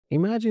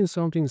Imagine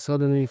something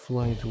suddenly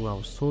flying to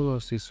our solar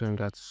system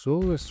that's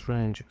so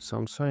strange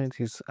some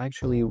scientists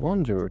actually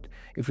wondered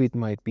if it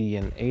might be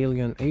an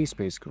alien A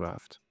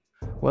spacecraft.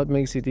 What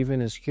makes it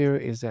even scarier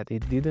is that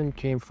it didn't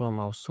came from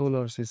our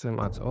solar system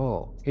at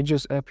all. It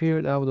just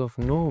appeared out of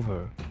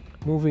nowhere,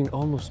 moving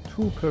almost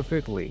too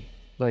perfectly,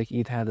 like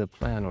it had a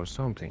plan or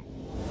something.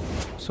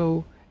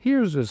 So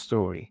here's the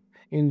story.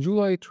 In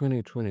July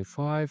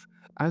 2025,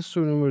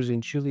 astronomers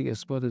in Chile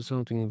spotted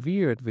something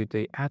weird with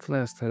the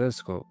Atlas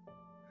telescope.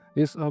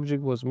 This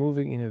object was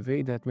moving in a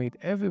way that made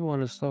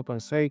everyone stop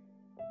and say,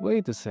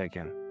 "Wait a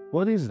second,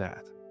 what is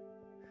that?"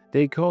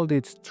 They called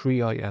it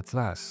Three-Eye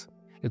Atlas.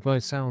 It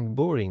might sound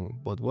boring,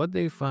 but what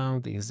they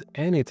found is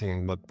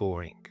anything but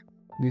boring.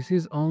 This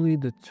is only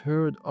the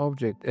third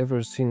object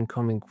ever seen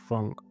coming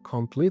from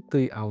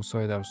completely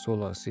outside our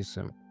solar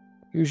system.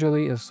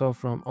 Usually, stuff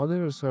from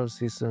other star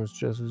systems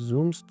just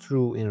zooms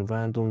through in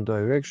random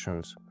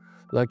directions,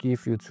 like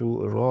if you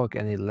threw a rock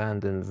and it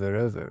landed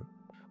wherever.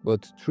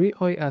 But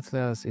Three-Eye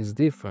Atlas is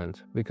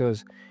different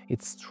because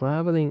it's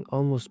traveling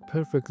almost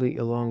perfectly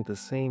along the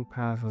same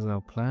path as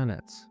our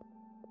planets.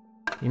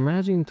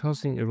 Imagine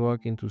tossing a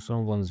rock into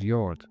someone's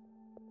yard,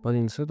 but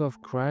instead of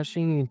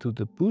crashing into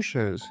the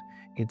bushes,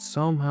 it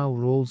somehow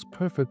rolls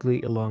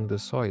perfectly along the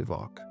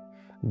sidewalk.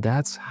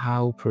 That's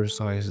how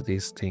precise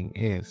this thing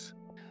is.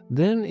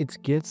 Then it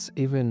gets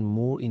even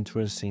more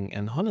interesting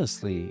and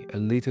honestly a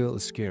little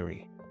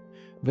scary.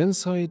 When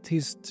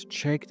scientists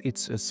checked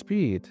its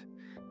speed,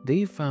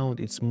 they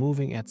found it's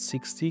moving at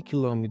 60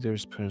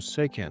 kilometers per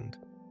second.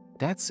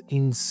 That's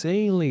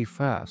insanely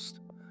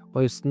fast,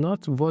 but it's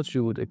not what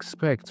you would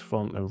expect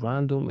from a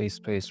random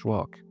space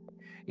rock.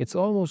 It's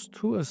almost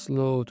too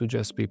slow to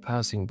just be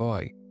passing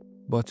by,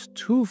 but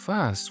too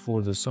fast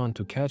for the sun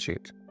to catch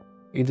it.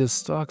 It is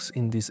stuck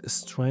in this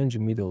strange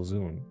middle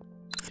zone.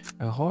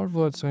 A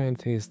Harvard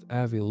scientist,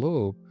 Avi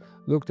Loeb,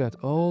 looked at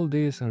all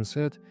this and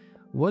said,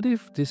 "What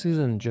if this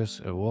isn't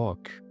just a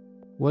rock?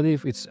 What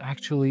if it's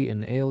actually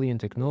an alien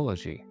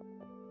technology?"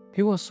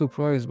 He was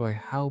surprised by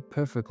how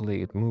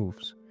perfectly it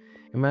moves.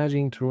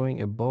 Imagine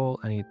throwing a ball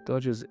and it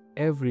dodges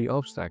every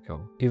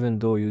obstacle, even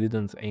though you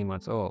didn't aim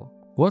at all.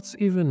 What's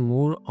even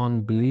more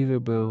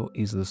unbelievable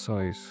is the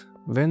size.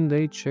 When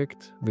they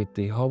checked with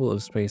the Hubble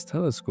Space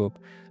Telescope,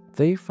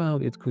 they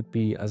found it could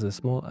be as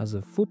small as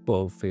a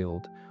football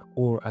field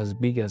or as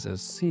big as a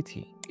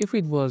city. If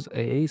it was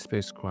a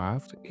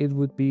spacecraft, it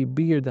would be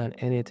bigger than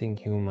anything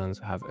humans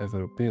have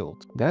ever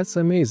built. That's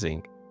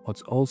amazing,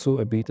 but also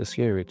a bit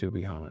scary to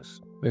be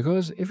honest.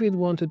 Because if it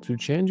wanted to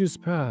change its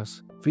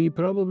path, we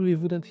probably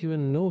wouldn't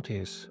even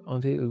notice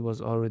until it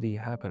was already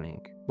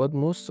happening. But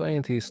most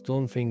scientists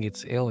don't think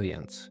it's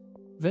aliens.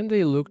 When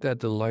they looked at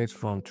the light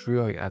from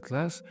Three-Eye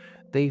Atlas,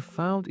 they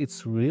found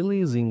it's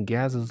releasing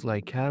gases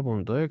like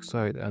carbon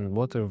dioxide and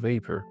water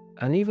vapor,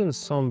 and even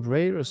some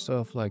rare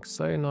stuff like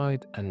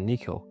cyanide and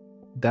nickel.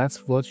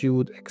 That's what you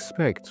would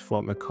expect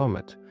from a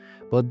comet,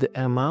 but the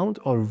amount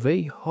are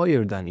way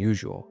higher than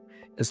usual,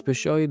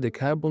 especially the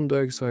carbon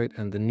dioxide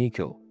and the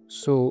nickel.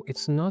 So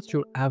it's not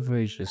your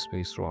average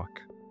space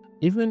rock.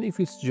 Even if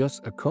it's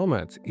just a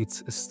comet,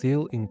 it's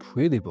still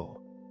incredible.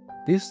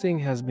 This thing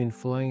has been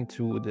flying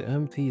through the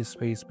empty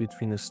space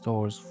between the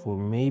stars for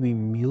maybe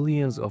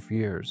millions of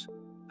years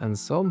and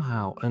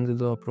somehow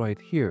ended up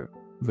right here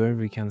where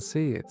we can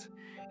see it.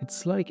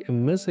 It's like a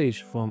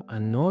message from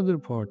another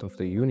part of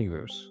the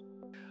universe.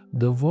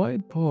 The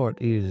wild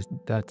part is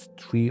that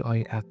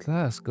Three-Eye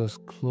Atlas got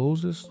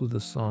closest to the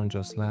sun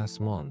just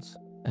last month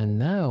and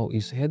now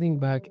is heading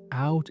back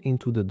out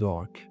into the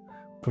dark,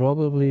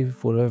 probably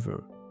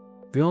forever.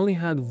 We only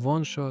had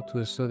one shot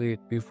to study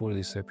it before it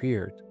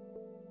disappeared.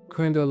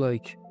 Kinda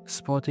like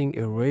spotting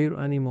a rare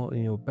animal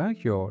in your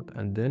backyard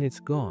and then it's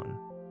gone.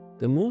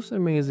 The most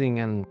amazing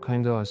and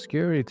kinda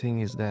scary thing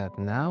is that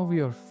now we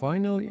are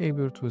finally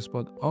able to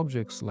spot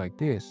objects like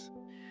this.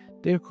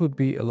 There could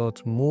be a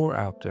lot more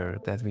out there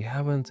that we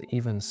haven't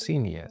even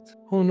seen yet.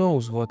 Who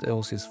knows what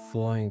else is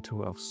flying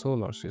through our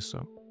solar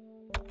system?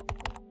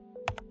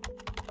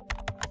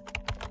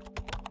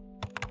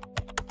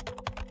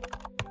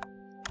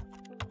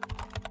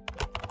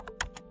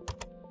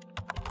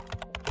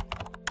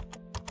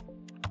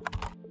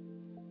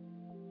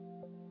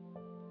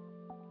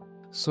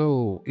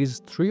 So, is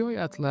Three-Eye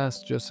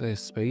Atlas just a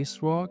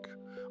space rock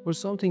or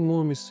something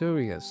more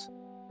mysterious?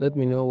 Let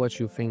me know what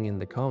you think in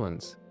the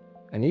comments.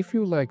 And if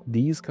you like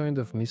these kind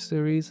of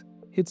mysteries,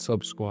 hit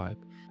subscribe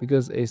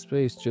because a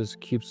space just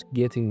keeps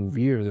getting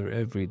weirder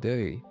every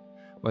day.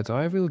 But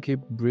I will keep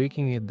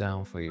breaking it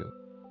down for you.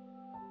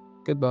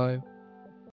 Goodbye.